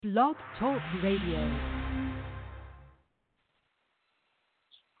Blog Talk Radio.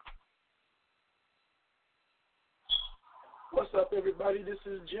 What's up, everybody? This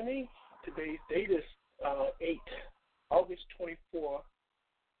is Jimmy. Today's date is August 24,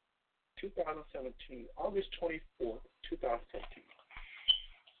 2017. August 24, 2017.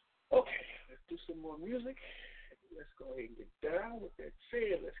 Okay, let's do some more music. Let's go ahead and get down. With that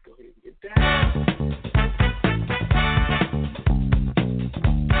said, let's go ahead and get down.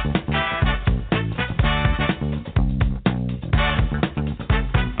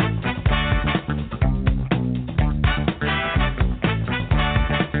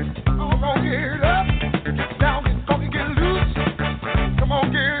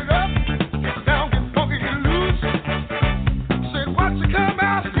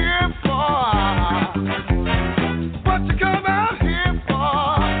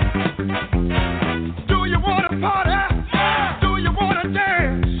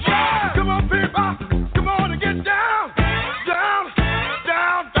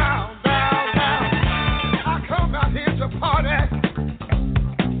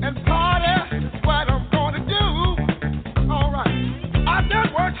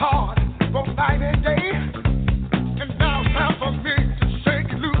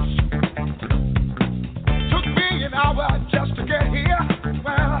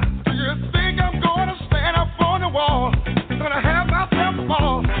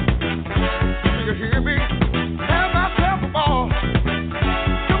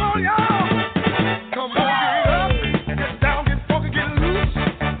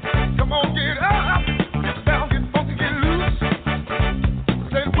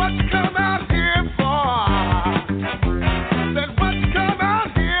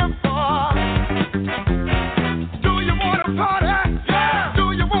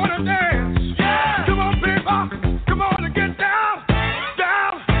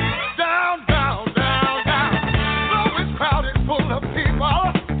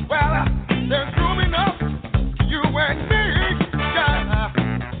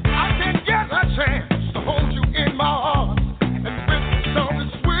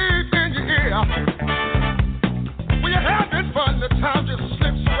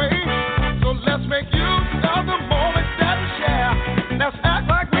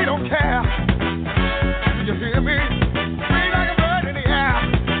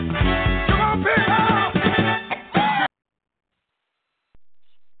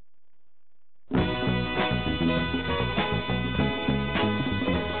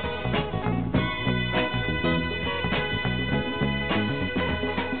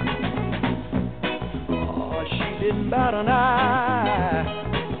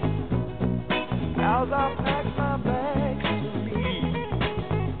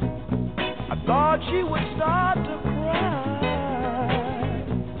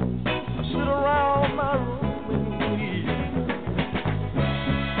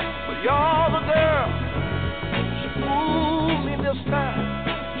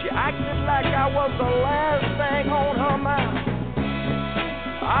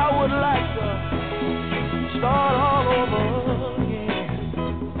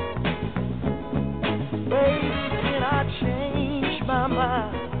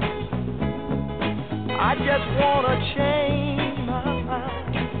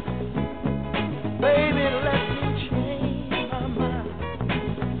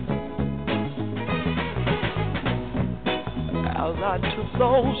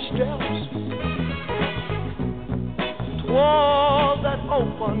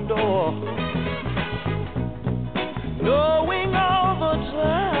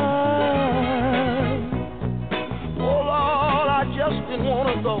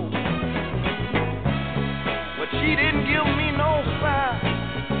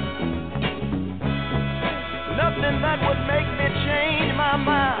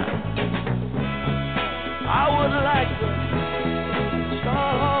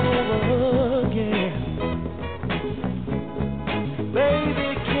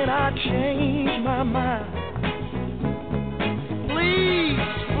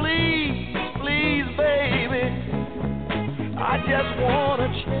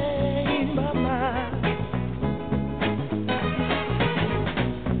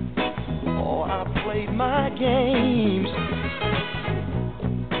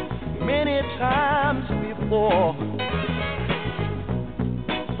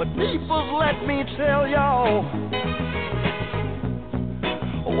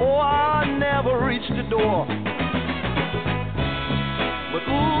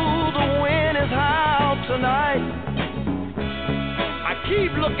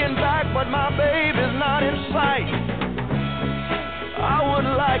 Keep looking back, but my baby's not in sight. I would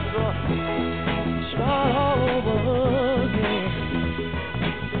like to start all over again.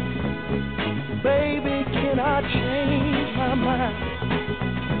 Baby, can I change my mind?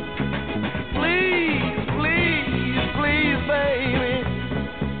 Please, please, please, baby.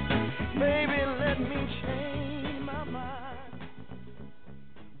 Baby, let me change my mind.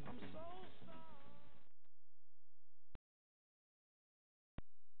 I'm so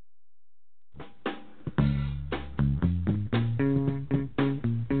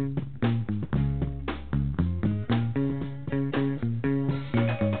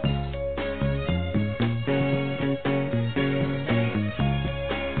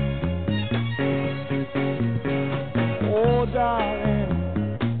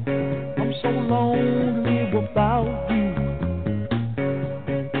so lonely without you.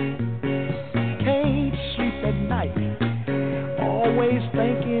 Can't sleep at night, always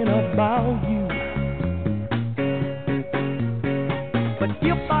thinking about you. But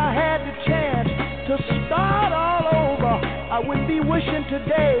if I had the chance to start all over, I would be wishing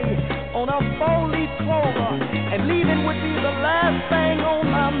today on a four-leaf clover, and leaving would be the last thing on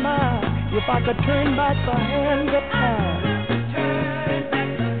my mind. If I could turn back the hands of time.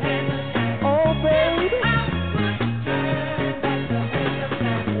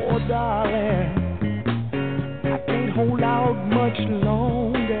 Darling, I can't hold out much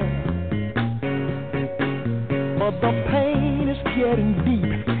longer, but the pain is getting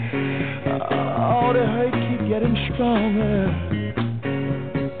deep. Oh, the hurt keep getting stronger.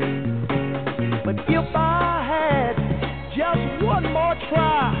 But if I had just one more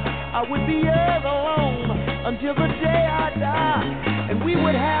try, I would be yours alone until the day I die, and we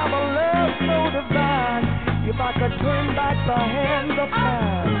would have a love so divine. If I could turn back the hands of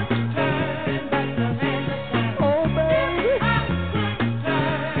time.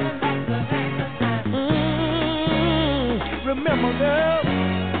 Remember, girl,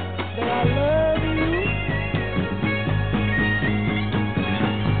 that I love you.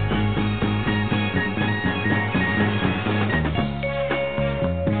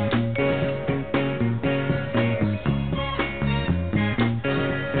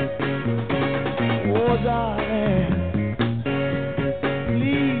 Oh, darling,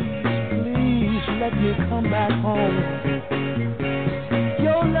 please, please let me come back home.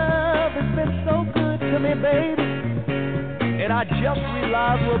 Your love has been so good to me, baby. And I just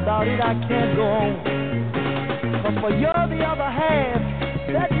realized without it I can't go on. But for you're the other half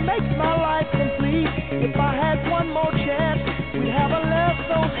that makes my life complete. If I had one more chance, we'd have a love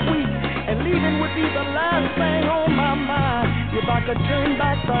so sweet, and leaving would be the last thing on my mind. If I could turn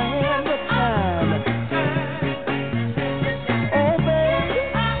back the hand of time. Oh, baby,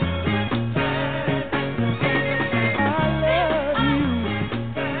 I love you.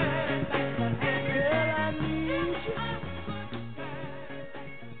 Girl, I need you.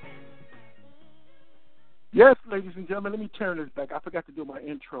 Yes, ladies and gentlemen, let me turn this back. I forgot to do my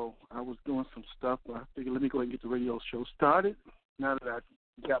intro. I was doing some stuff, but I figured let me go ahead and get the radio show started. Now that I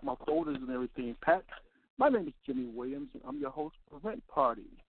got my folders and everything packed. My name is Jimmy Williams, and I'm your host for Rent Party.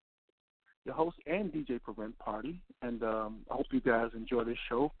 Your host and DJ for Rent Party. And I hope you guys enjoy this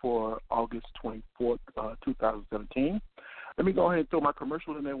show for August 24th, 2017. Let me go ahead and throw my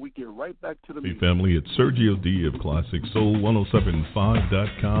commercial, and then we get right back to the music. Hey, family, it's Sergio D of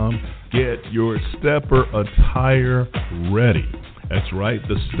ClassicSoul1075.com. Get your stepper attire ready. That's right,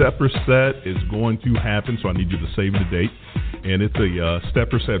 the stepper set is going to happen, so I need you to save the date. And it's a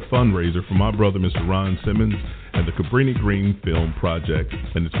stepper set fundraiser for my brother, Mr. Ron Simmons, and the Cabrini Green Film Project.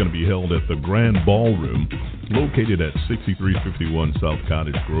 And it's going to be held at the Grand Ballroom, located at 6351 South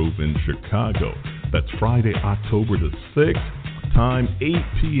Cottage Grove in Chicago. That's Friday, October the 6th. Time 8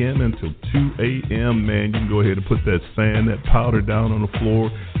 p.m. until 2 a.m. Man, you can go ahead and put that sand, that powder down on the floor,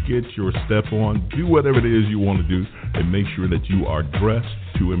 get your step on, do whatever it is you want to do, and make sure that you are dressed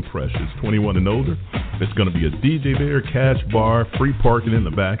to impress. It's 21 and older. There's going to be a DJ there, cash bar, free parking in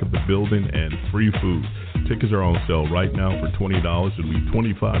the back of the building, and free food. Tickets are on sale right now for $20. It'll be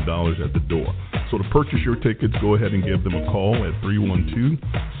 $25 at the door. So to purchase your tickets, go ahead and give them a call at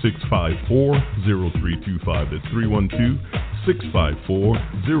 312-654-0325. That's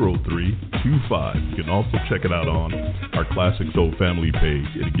 312-654-0325. You can also check it out on our Classic Soul family page.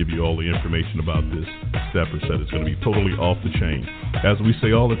 It'll give you all the information about this stepper set. It's going to be totally off the chain. As we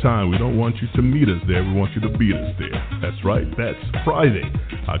say all the time, we don't want you to meet us there. We want you to beat us there. That's right. That's Friday,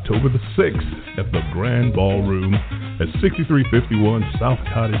 October the 6th at the Grand Ballroom at 6351 South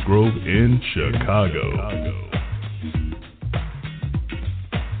Cottage Grove in Chicago.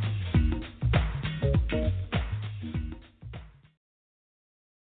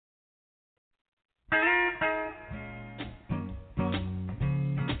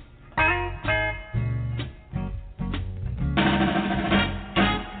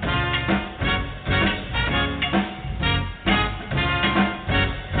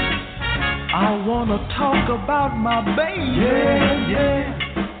 wanna talk about my baby. Yeah,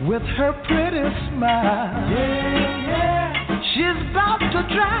 yeah. With her pretty smile. Yeah, yeah. She's about to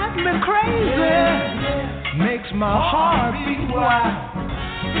drive me crazy. Yeah, yeah. Makes my heart beat wild.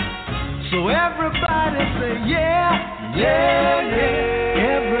 So everybody say yeah, yeah,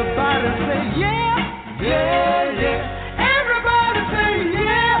 yeah. Everybody say yeah, yeah, yeah. Everybody say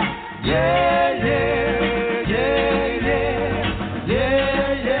yeah, yeah, yeah, yeah, yeah,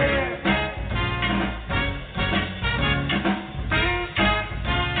 yeah, yeah.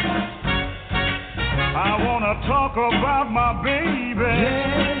 I wanna talk about my baby.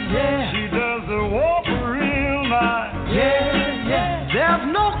 Yeah, yeah. She does the walk real nice. Yeah, yeah. There's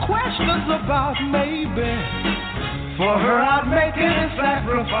no questions about maybe. For her I'd make any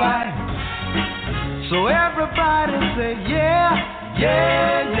sacrifice. So everybody say yeah,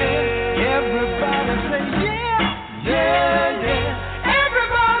 yeah, yeah. Everybody say yeah, yeah, yeah.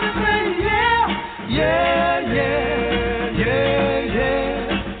 Everybody say yeah, yeah, yeah, yeah,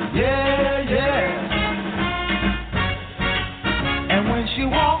 yeah, yeah, yeah. And when she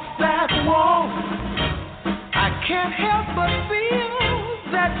walks that walk, I can't help but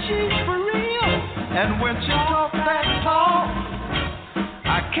feel that she's for real. And when she talks that talk,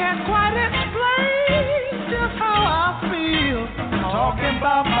 I can't quite explain just how I feel. Talking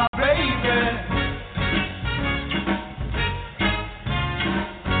about my baby.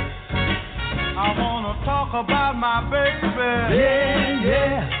 I wanna talk about my baby. Yeah,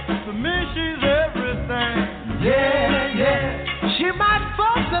 yeah. To me she's everything. Yeah, yeah. She might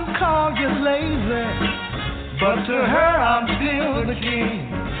fuss and call you lazy, but to her I'm still the king.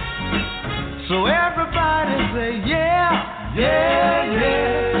 So everybody say yeah, yeah,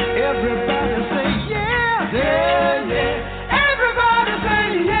 yeah. Everybody say yeah, yeah, yeah. Everybody say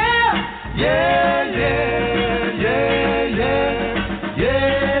yeah, yeah, yeah, yeah, yeah,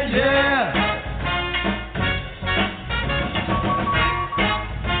 yeah, yeah.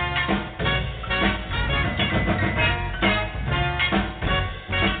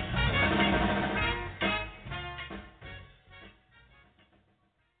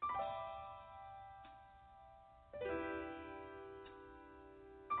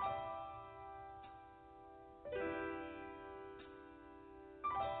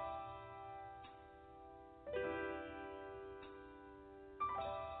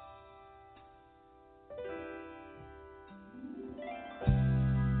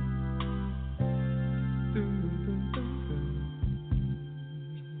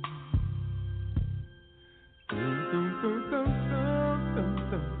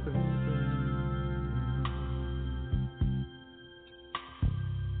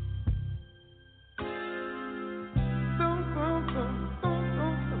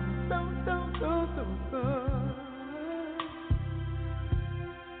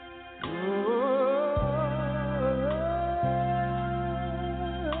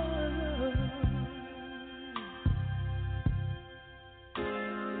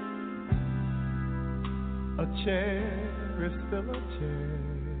 A chair is still a chair,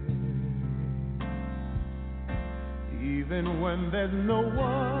 even when there's no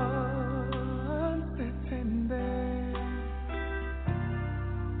one sitting there.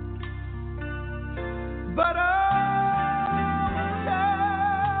 But a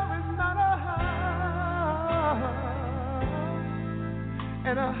chair is not a house,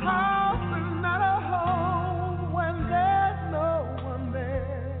 and a house is not a home when there's no one there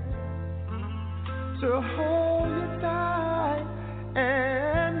to hold you tight,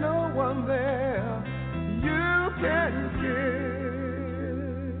 and no one there you can kiss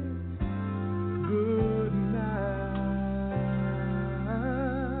good night.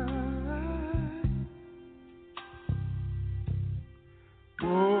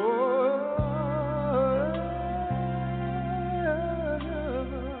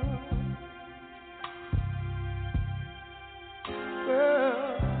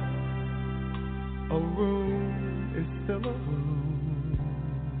 A room is still a room,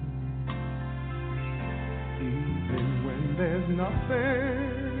 even when there's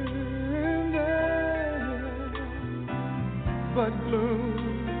nothing there but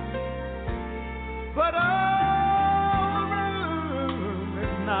gloom. But a room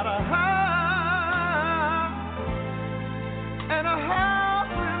is not a house, and a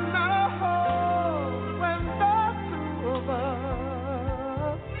house is not a home when the two of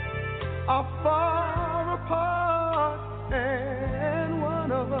us are far apart, and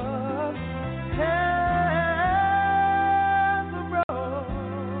one of us has a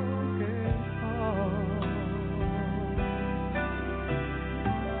broken heart.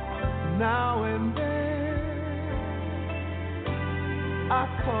 Now and then I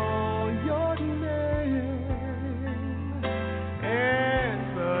call your name.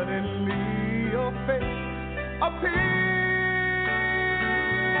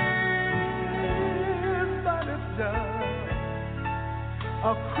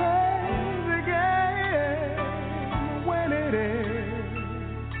 a crazy game when it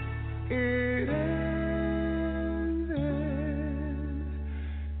ends. It ends in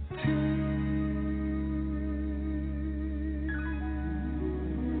tears.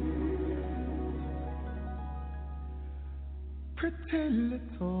 Pretty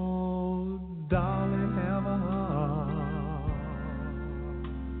little darling, have a heart.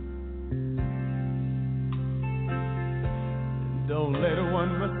 Don't let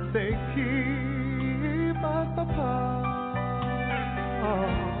one mistake keep us apart.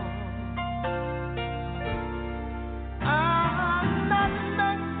 I'm not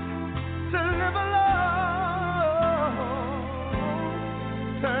meant to live alone.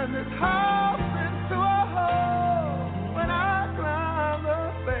 Turn this house into a home when I climb the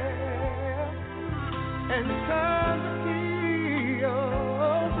stairs and turn the key.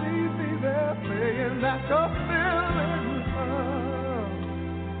 Oh, please be there, saying that you're still in love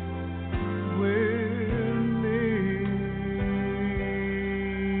with me.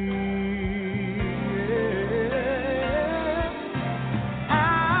 Yeah.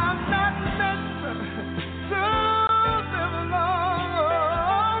 I'm not meant to live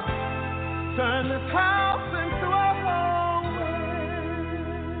alone. Turn this house into a home when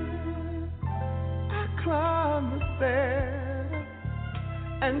I climb the stairs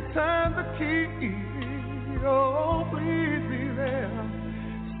and turn the key. Oh, please be there,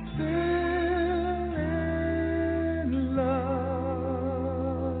 still in love.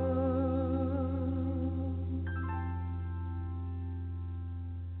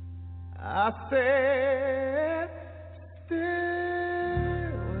 I said, still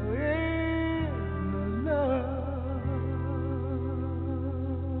in love.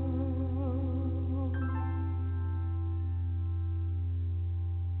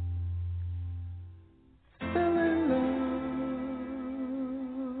 Still in love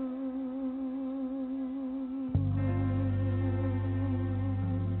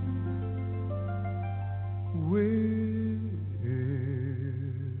with me.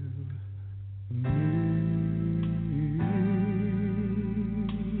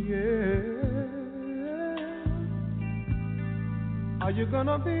 Yeah. Are you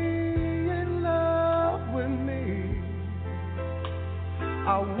gonna be in love with me?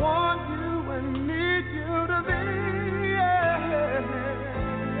 I want you and need you to be, yeah,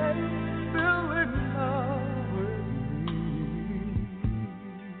 still in love with me.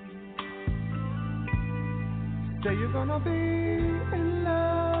 Say you're gonna be in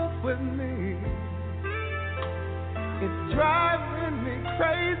love with me. It's driving me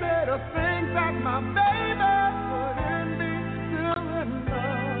crazy to think that my baby couldn't be still in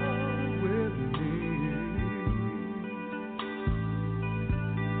love with me.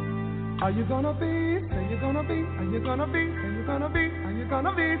 Are you gonna be? Say you're gonna be. Are you gonna be? Say you're gonna be. Are you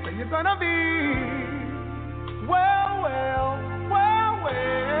gonna be? Say you're gonna be. Well, well, well,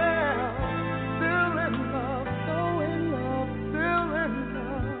 well. Still in love, so in love, still in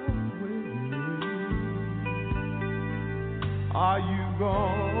love with me. Are you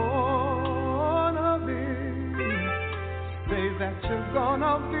gonna be? Say that you're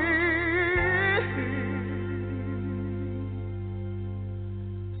gonna be.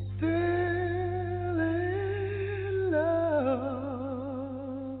 Still in love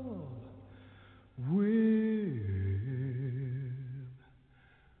with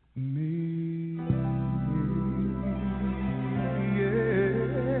me.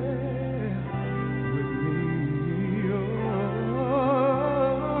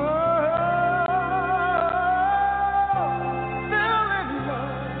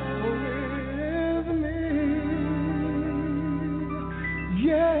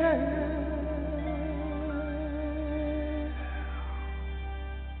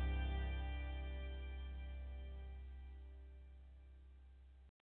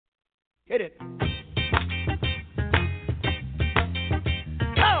 Hit it.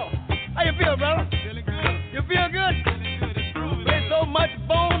 Oh, how you feel, brother? Feeling good. You feel good? Feeling good. It's groovy. Play so much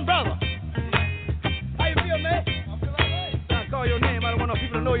bone, brother. How you feel, man? I feel all right. I call your name. I don't want no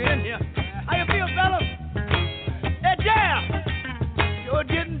people to know you're in here. How you feel, fella? Hey, yeah. You're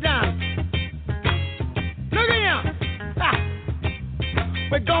getting down. Look at him. Ah.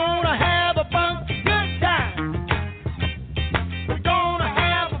 We're gonna have a funky good time. We're gonna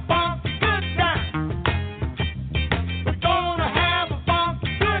have a funky good time. We're gonna have a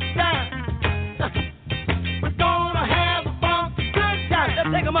funky good time. We're gonna have a funky good time. Let's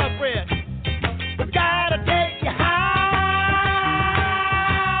take 'em up, Fred. We gotta take you high.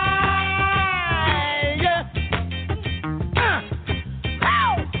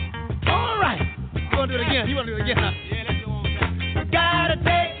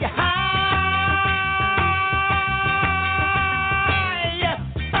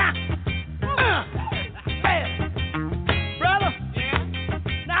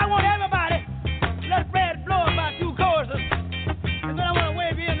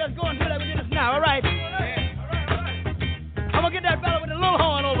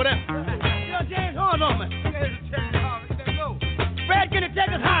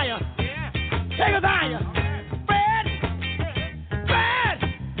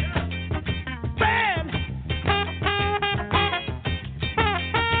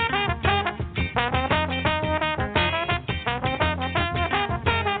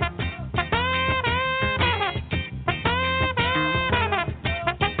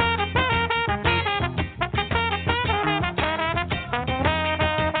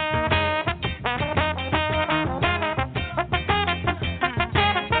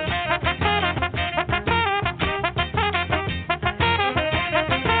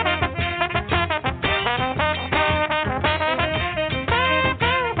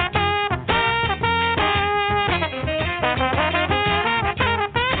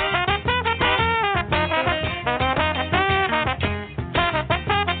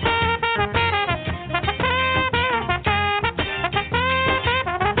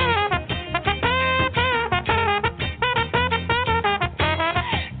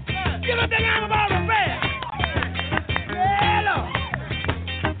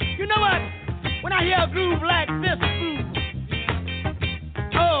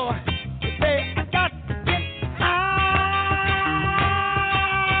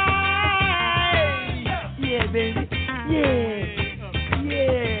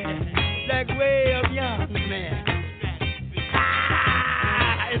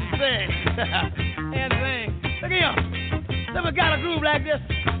 And sing. Look here. So we got a groove like this.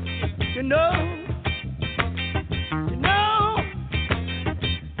 You know,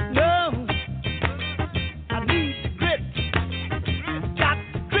 I need the grit. Got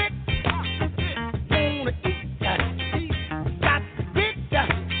the grit. Wanna eat that. Got the grit.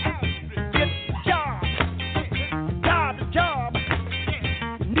 Get the job. Job to job.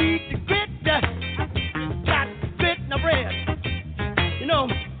 Need the grit. Got the grit in the bread. You know,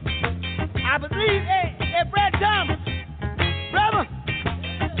 I believe, hey, Brad Thomas, brother,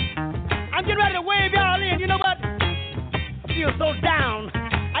 I'm getting ready to wave y'all in. You know what? I feel so down.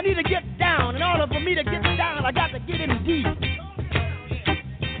 I need to get down. In order for me to get down, I got to get in deep.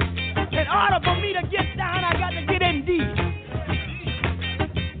 In order for me to get down, I got to get in deep.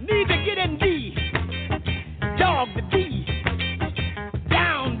 Need to get in deep. Dog the D.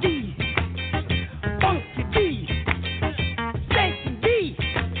 Down D. Funky D. Satan D.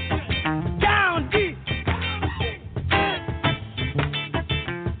 Down D.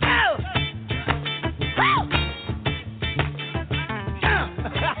 Ow. Ow.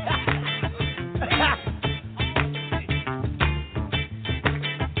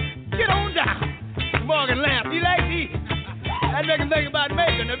 Get on down. Morgan Lamp. You like these? That make him think about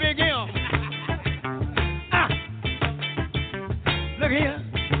making a big M. Look here.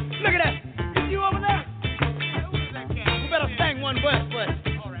 Look at that. Is you over there? We better sing one verse, but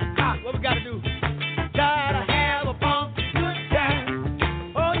what we gotta do? Gotta have a funky good time.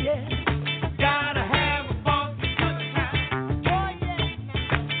 Oh yeah. Gotta have a funky good time. Oh yeah.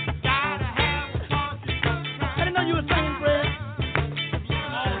 Gotta have a funky good time. I didn't know you were singing, Fred.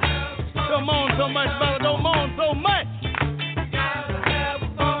 Don't moan so much, brother. Don't moan so much. Gotta have a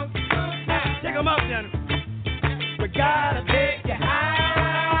funky good time. Take 'em up, Jennifer. We gotta take you high.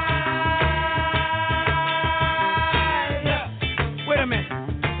 Wait a minute.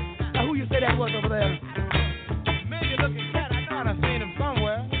 Now, who you say that was over there? Maybe looking cat. I know I've seen him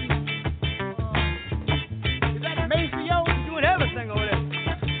somewhere. Is that Maceo? He's doing everything over there.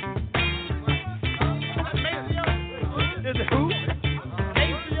 Is that Maceo? Is it who?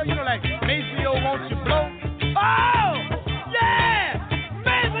 Maceo? You know, like Maceo wants you blow? Oh! Yeah!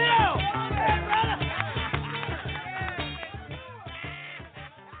 Maceo! Hey, brother!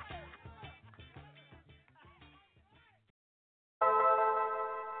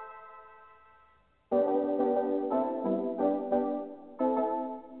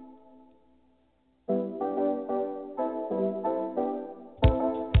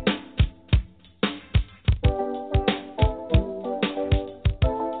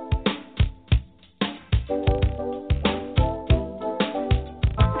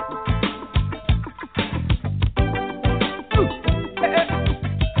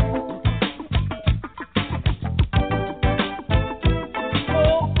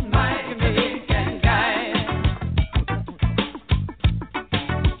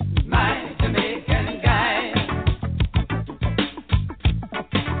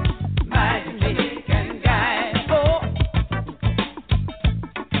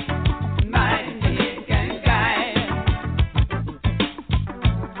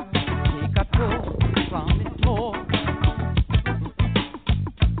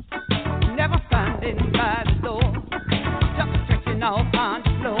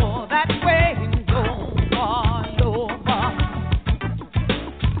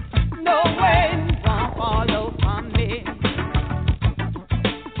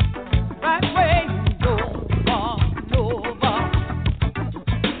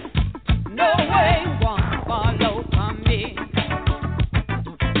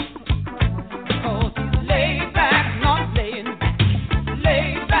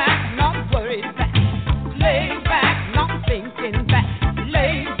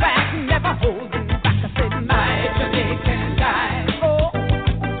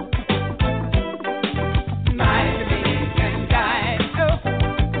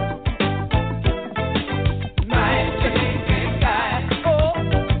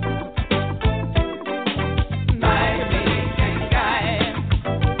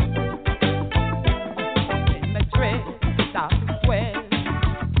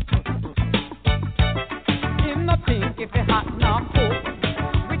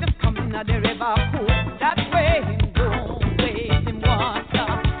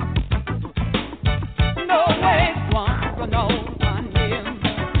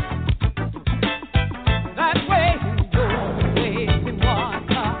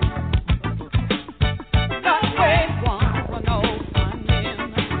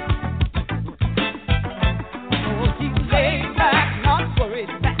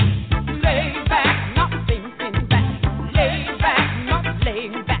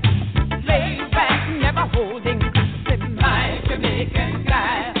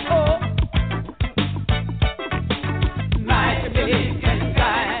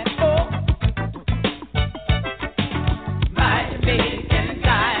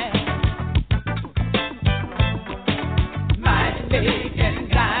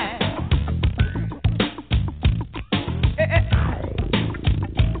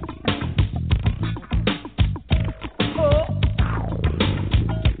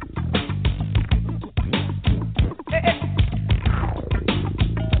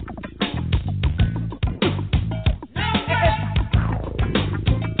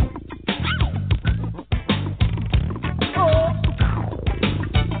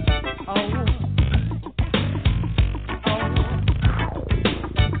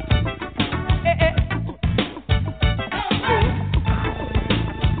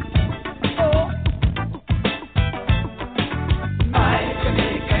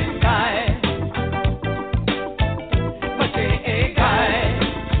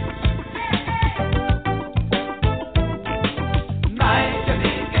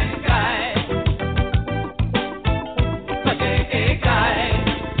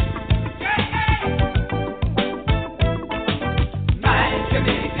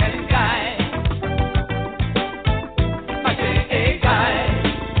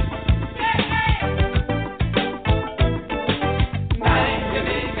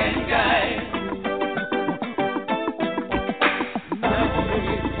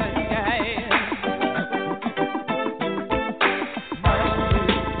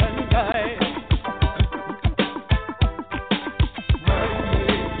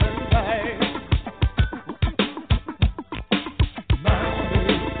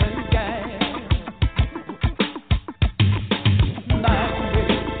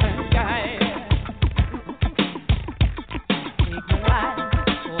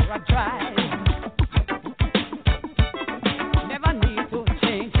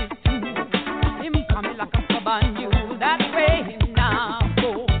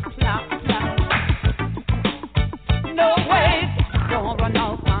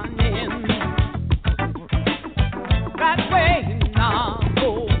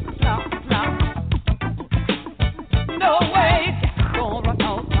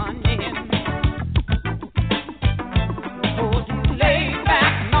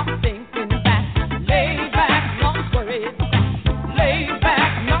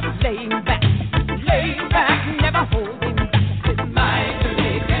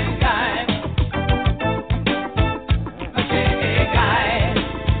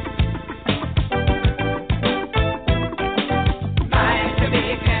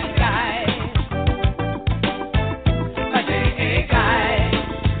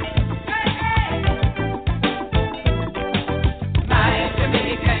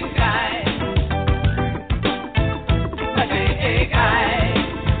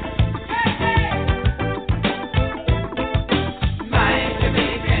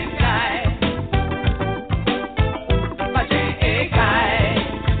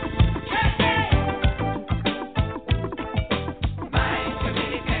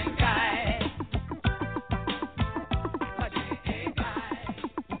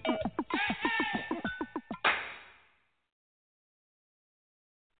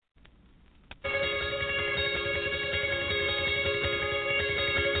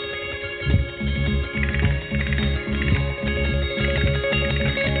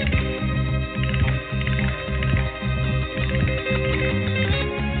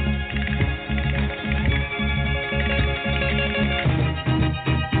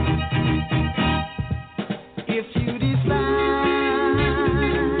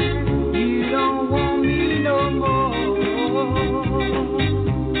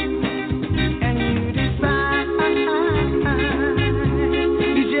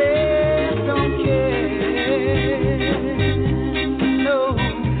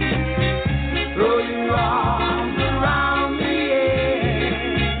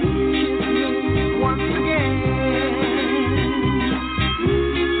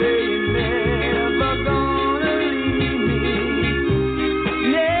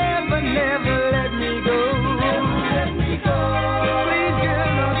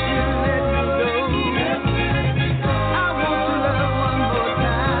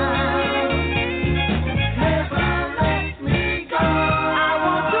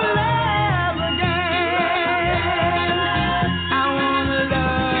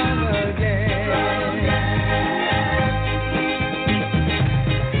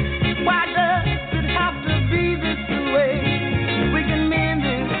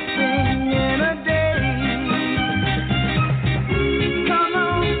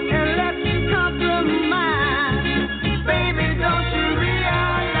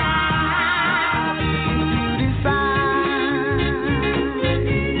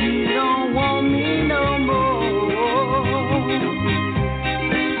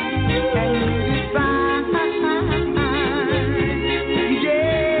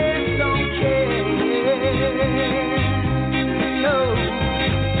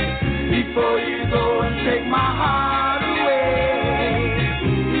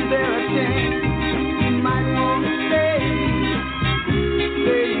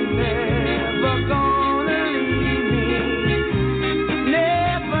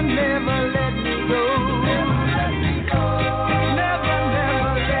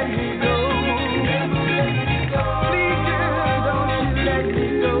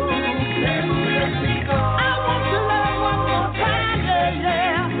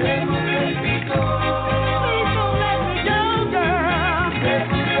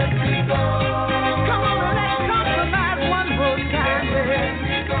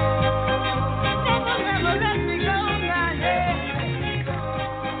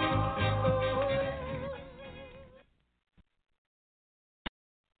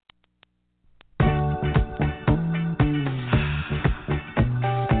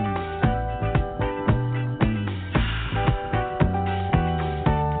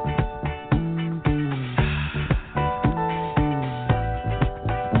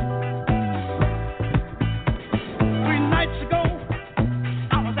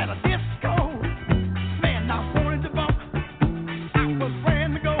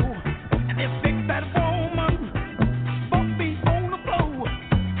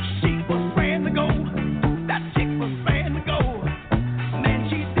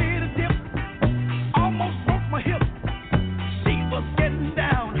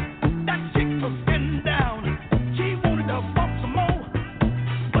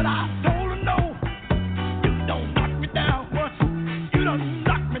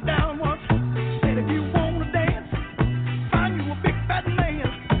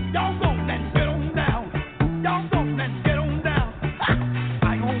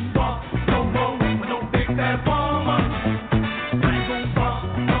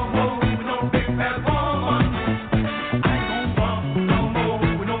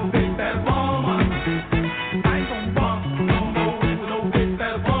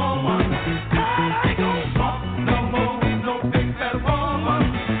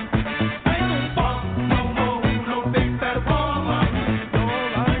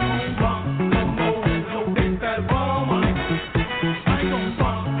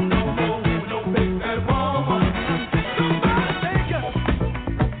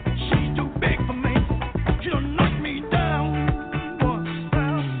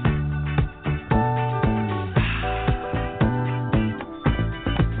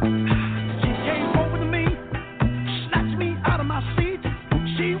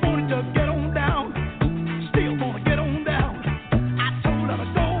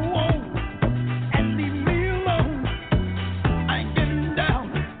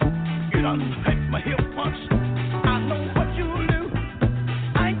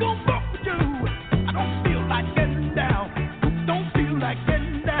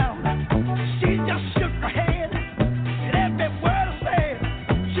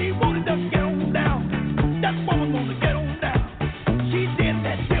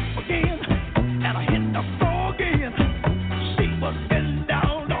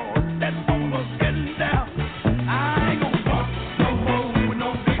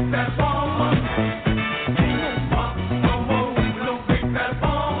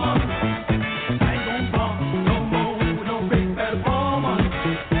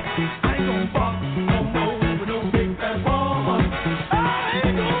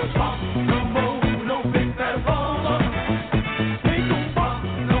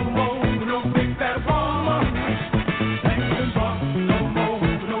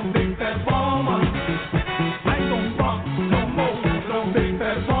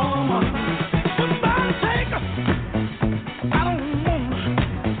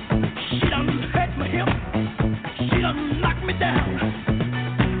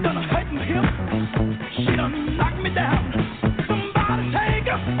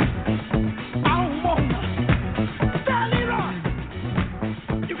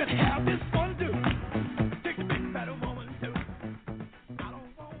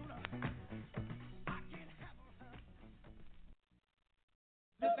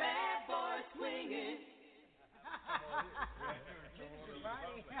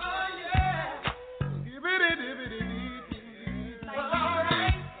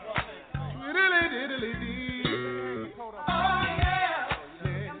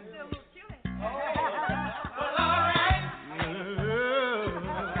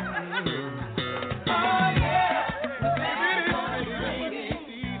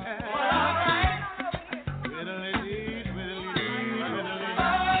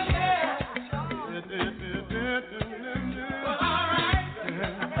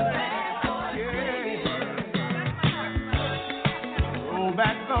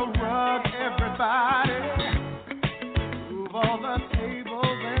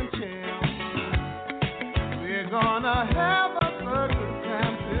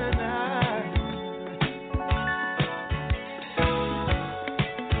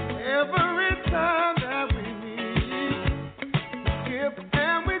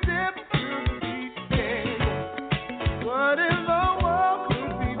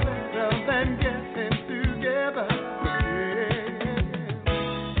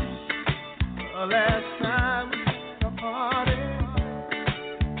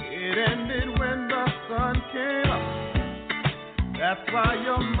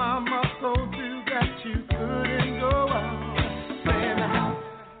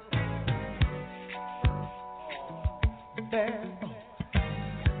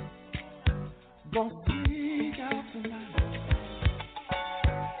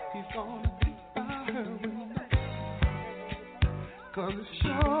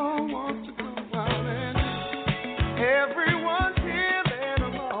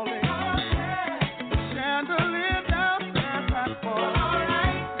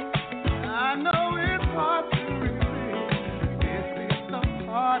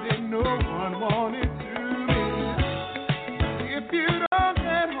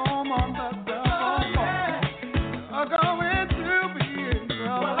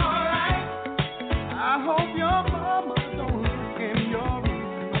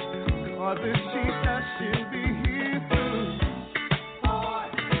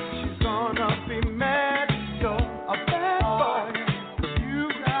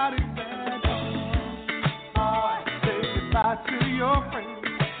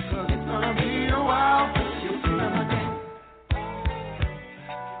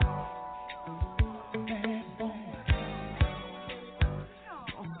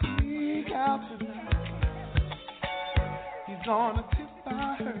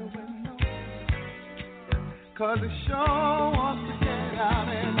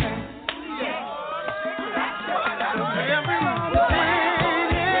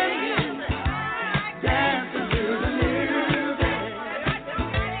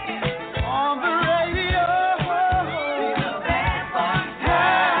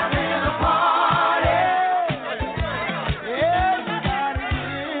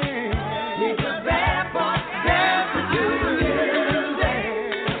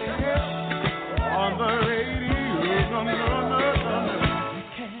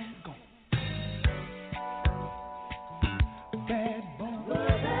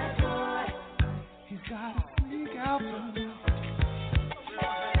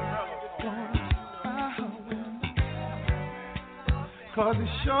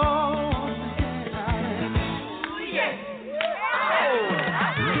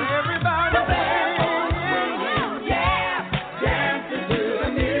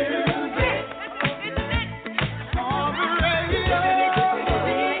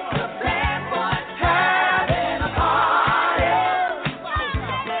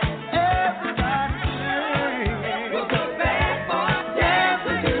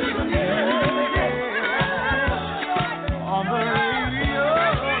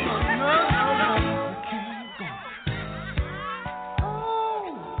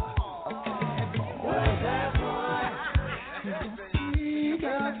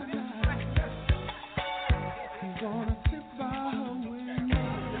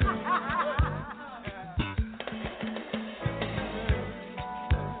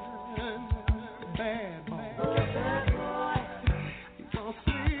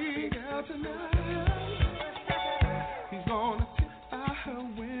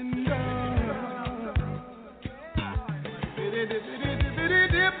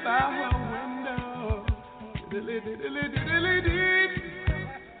 Bad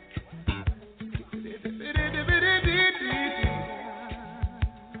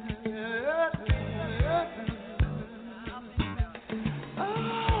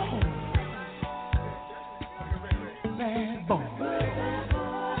boy.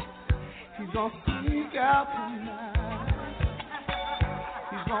 He's gonna sneak out tonight.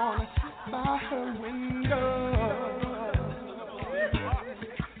 He's gonna sit by her window.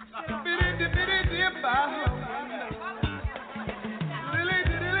 By her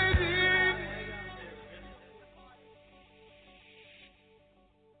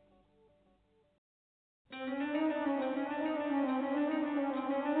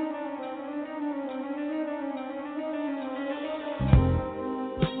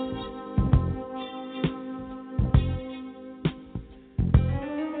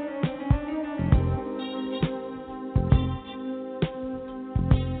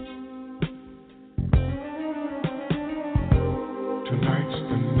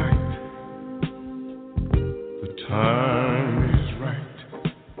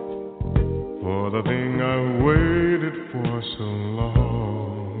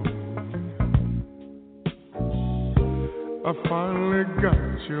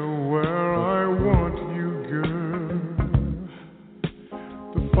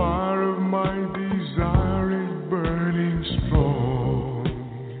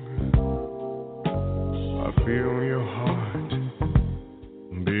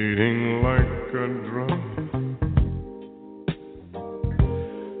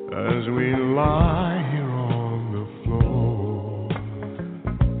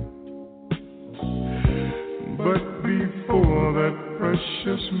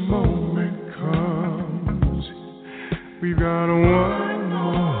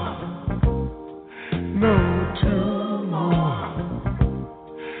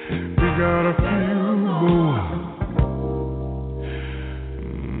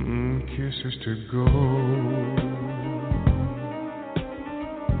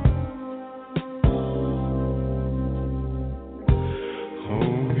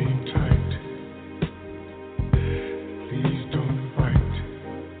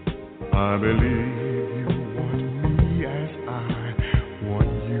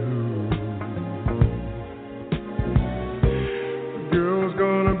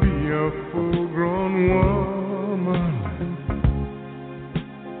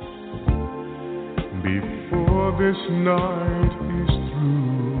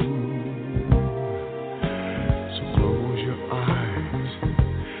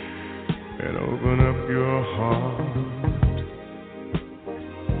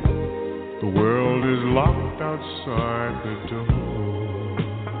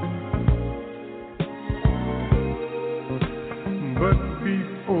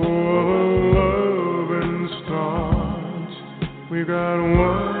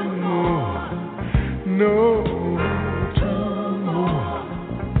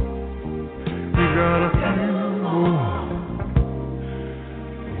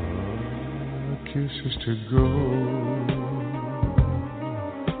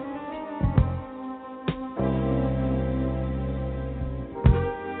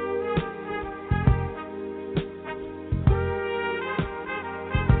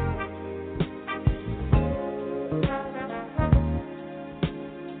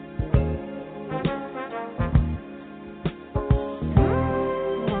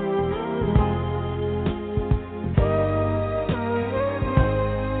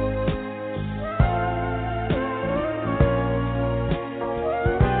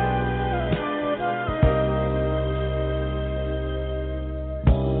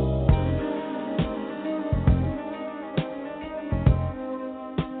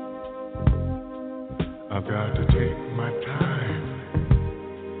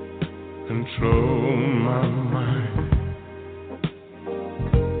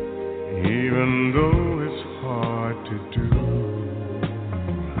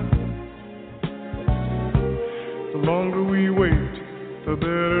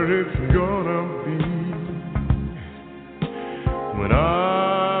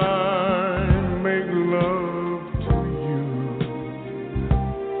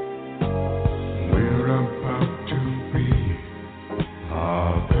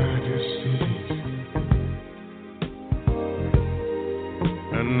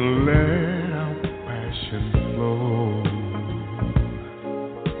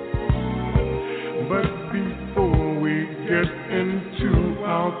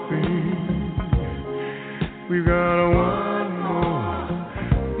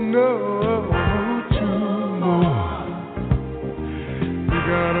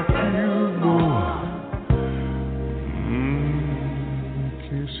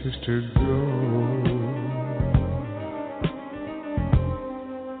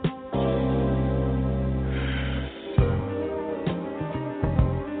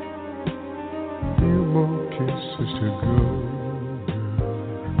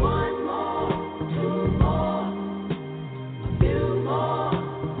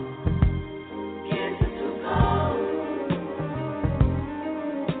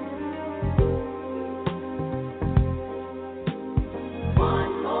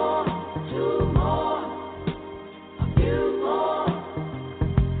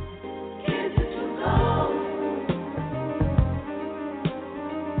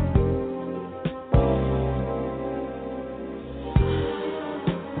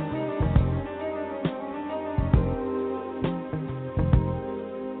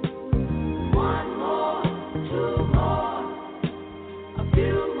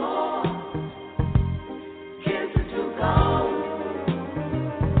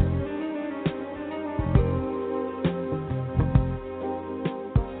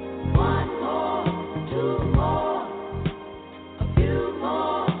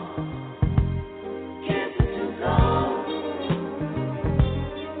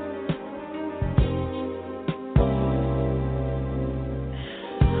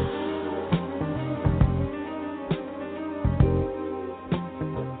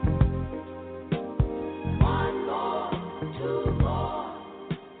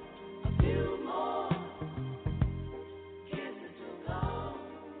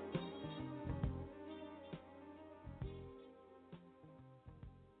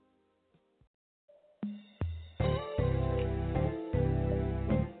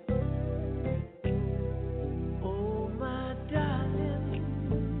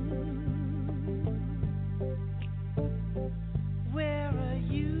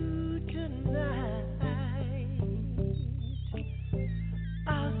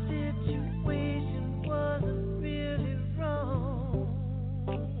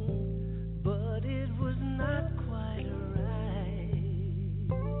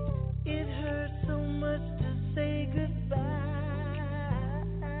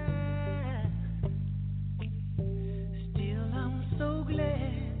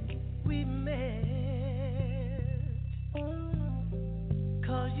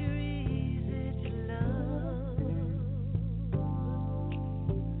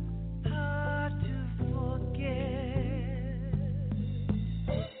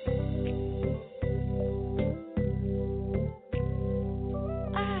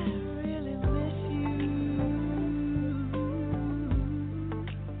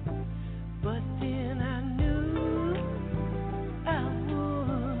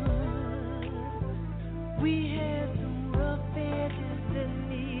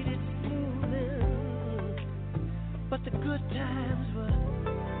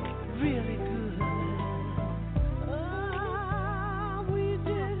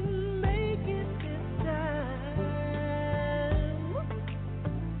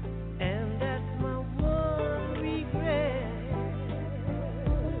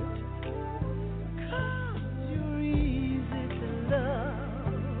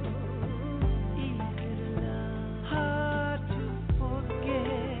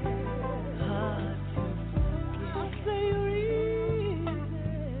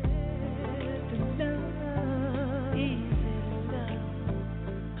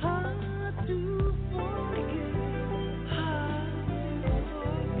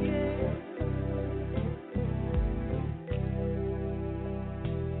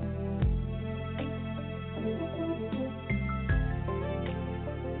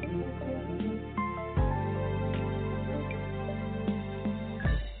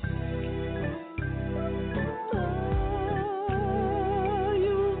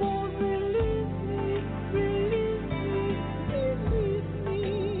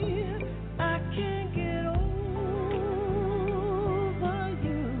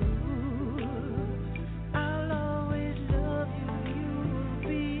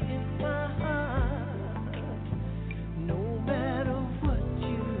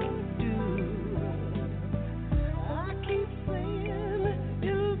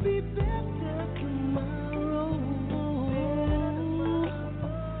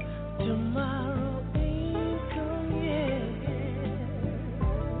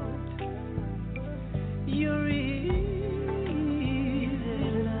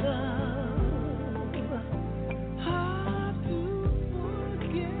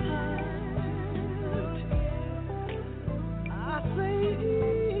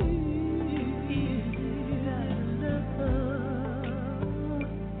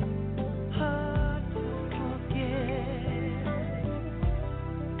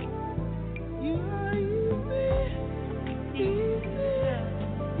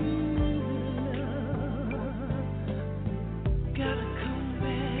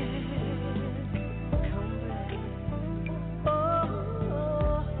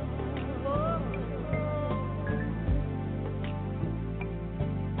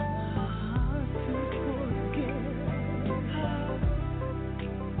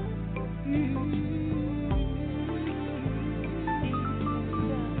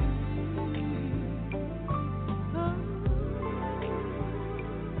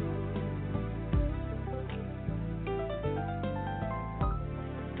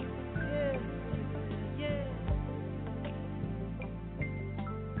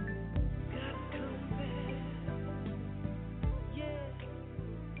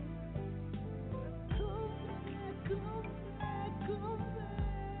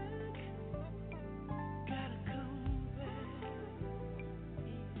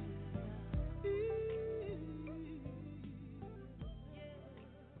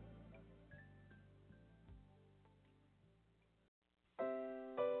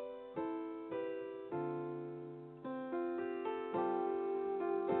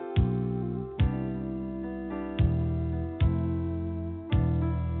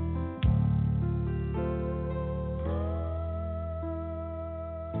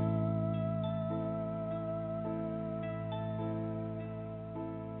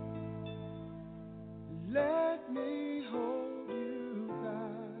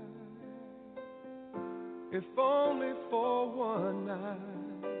if only for one night.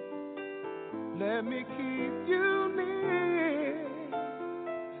 Let me keep you near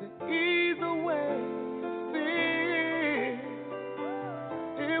to ease away fear.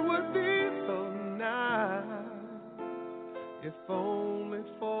 It would be so nice if only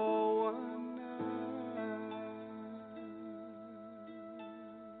for one night.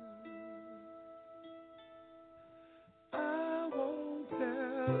 I won't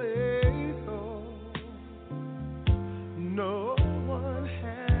tell a soul. No one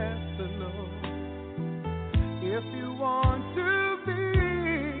has to know. If you want to be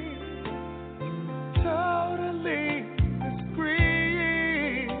totally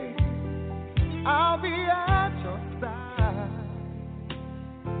discreet, I'll be at your side,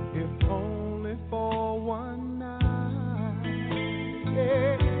 if only for one night.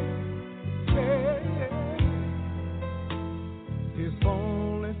 Yeah, yeah, yeah. If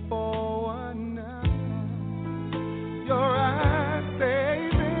only for one night. Your eyes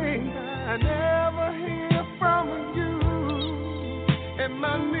saving, I never hear from you, and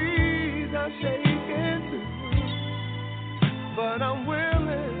my knees are shaking too. But I'm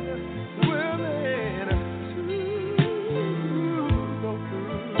willing to go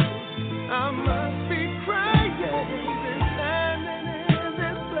through. I must be crazy standing in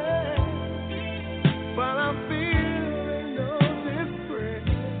this place, but I'm feeling no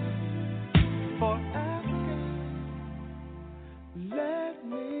disgrace for asking. Let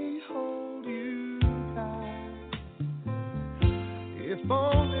me hold you tight, if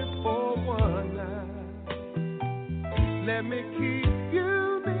only for one night. Let me keep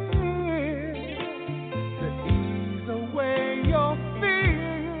you near to ease away your fear.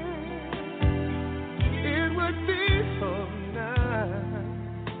 It would be so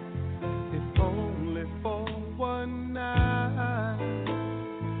nice if only for one night.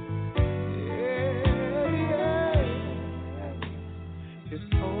 Yeah, yeah. It's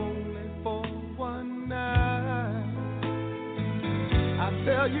only for one night. I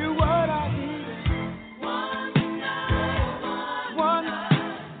tell you what I need. One night.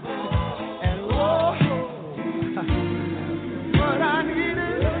 And whoa, what I need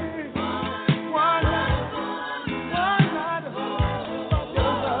is one night. One night of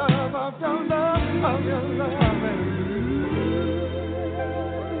your love, of your love, of your love.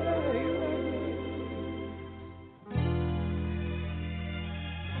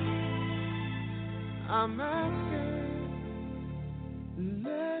 I'm asking,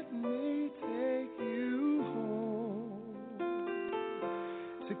 let me take you home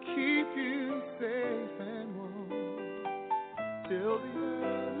to keep you safe and warm till the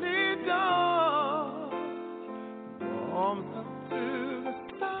early dawn warms up to the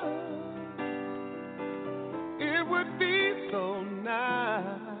sun. It would be so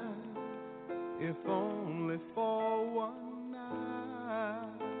nice if only for one night.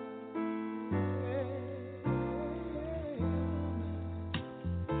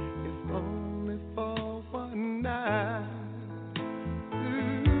 If only for one night.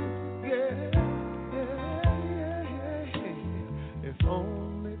 Yeah, yeah, yeah, yeah. If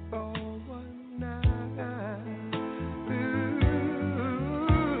only for one night.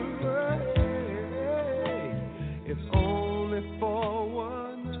 If only for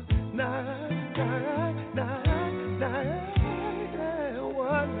one night,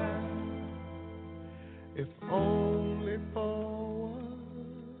 one night. If only for one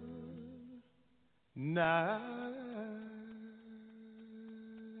night.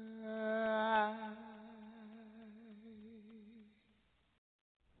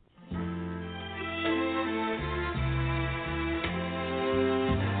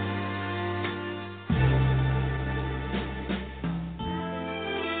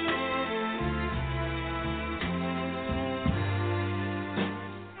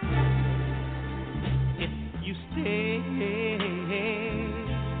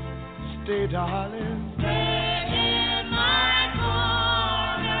 Stay, darling. Stay in my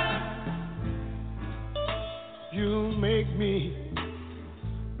corner. You make me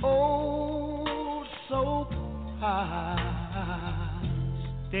oh so high.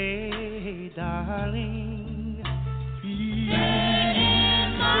 Stay, darling. Stay in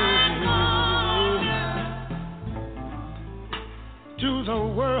my corner. To the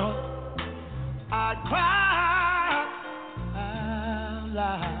world I'd cry out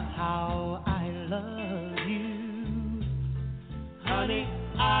how I love you, honey.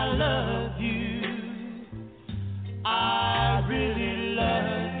 I love you. I really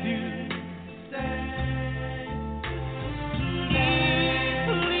love you.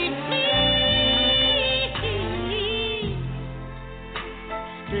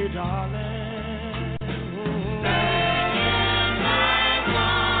 Stay, darling. Oh.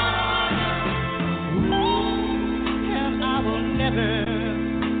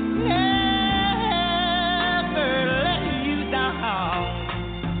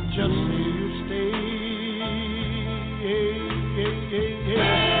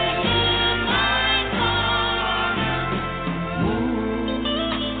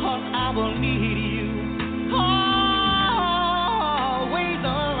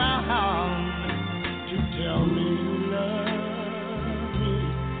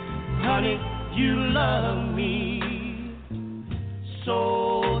 love me. So,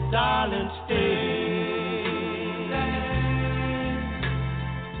 darling, stay.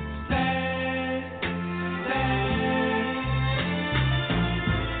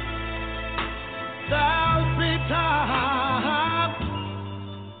 There'll be times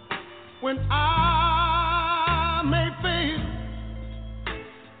when I may fail,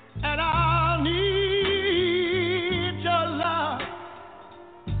 and I'll need your love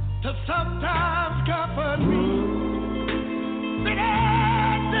to sometimes comfort me. Bitter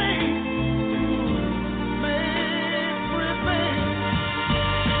days may prevail,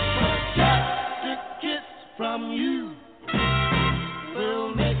 but just a kiss from you will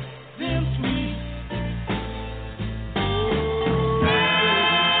make them sweet.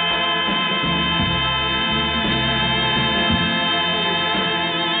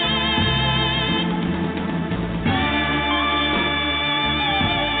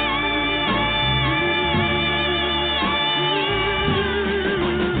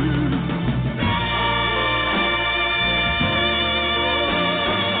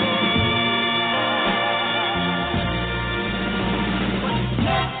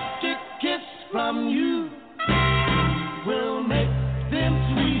 From you will make them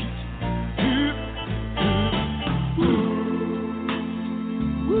sweet.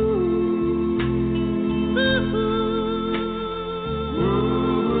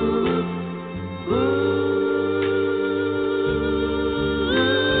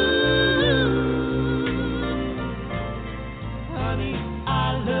 Honey, I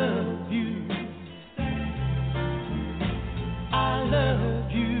love you. I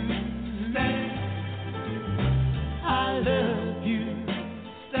love you. I love you.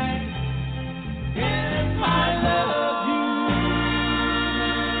 Stay. Yes, I love you.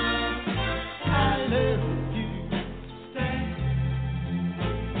 I love you. Stay.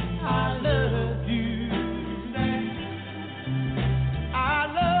 I love you. Stay. I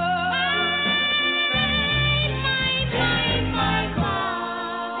love my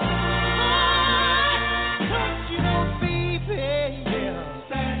God. Don't you know, baby? Yeah.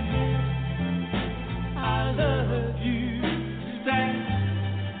 Stay. I love you. Stay.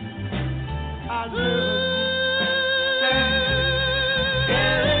 I love you. Stay.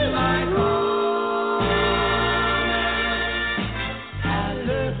 In my corner. I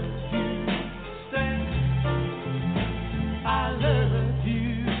love you. Stay. I love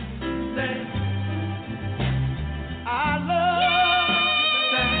you. Stay. I love you.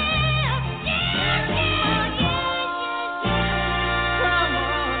 Stay.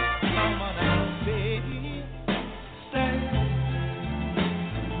 Come on now, baby. Stay.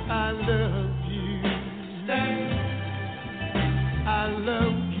 I love you. Stay. I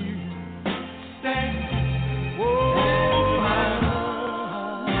love you. Stay. Whoa,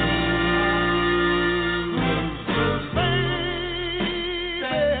 baby.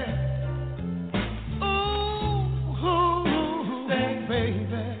 Ooh, baby.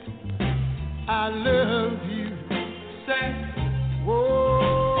 I love you. Stay.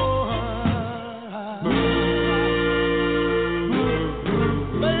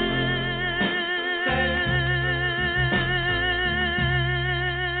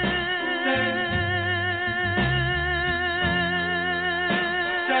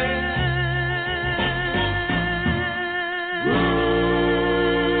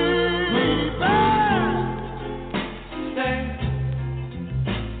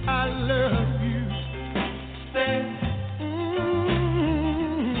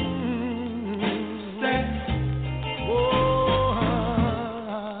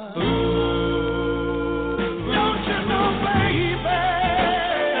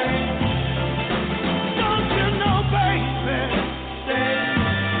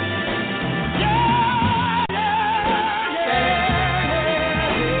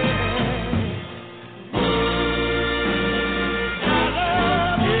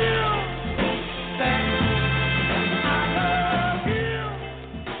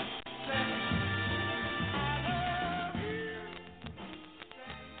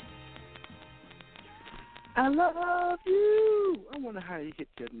 I love you. I wonder how you hit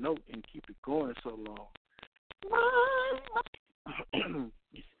that note and keep it going so long.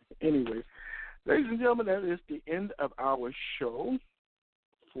 Anyway, ladies and gentlemen, that is the end of our show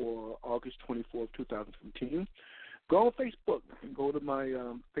for August 24th, 2015. Go on Facebook and go to my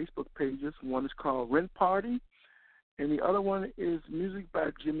Facebook pages. One is called Rent Party, and the other one is Music by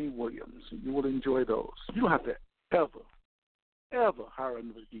Jimmy Williams. You will enjoy those. You don't have to ever hire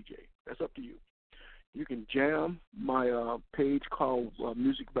another DJ. That's up to you. You can jam my page called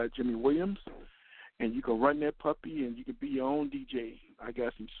Music by Jimmy Williams, and you can run that puppy, and you can be your own DJ. I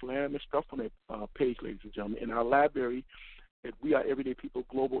got some slam and stuff on that page, ladies and gentlemen. In our library at We Are Everyday People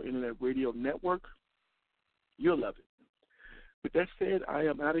Global Internet Radio Network, you'll love it. With that said, I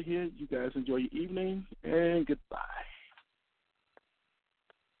am out of here. You guys enjoy your evening, and goodbye.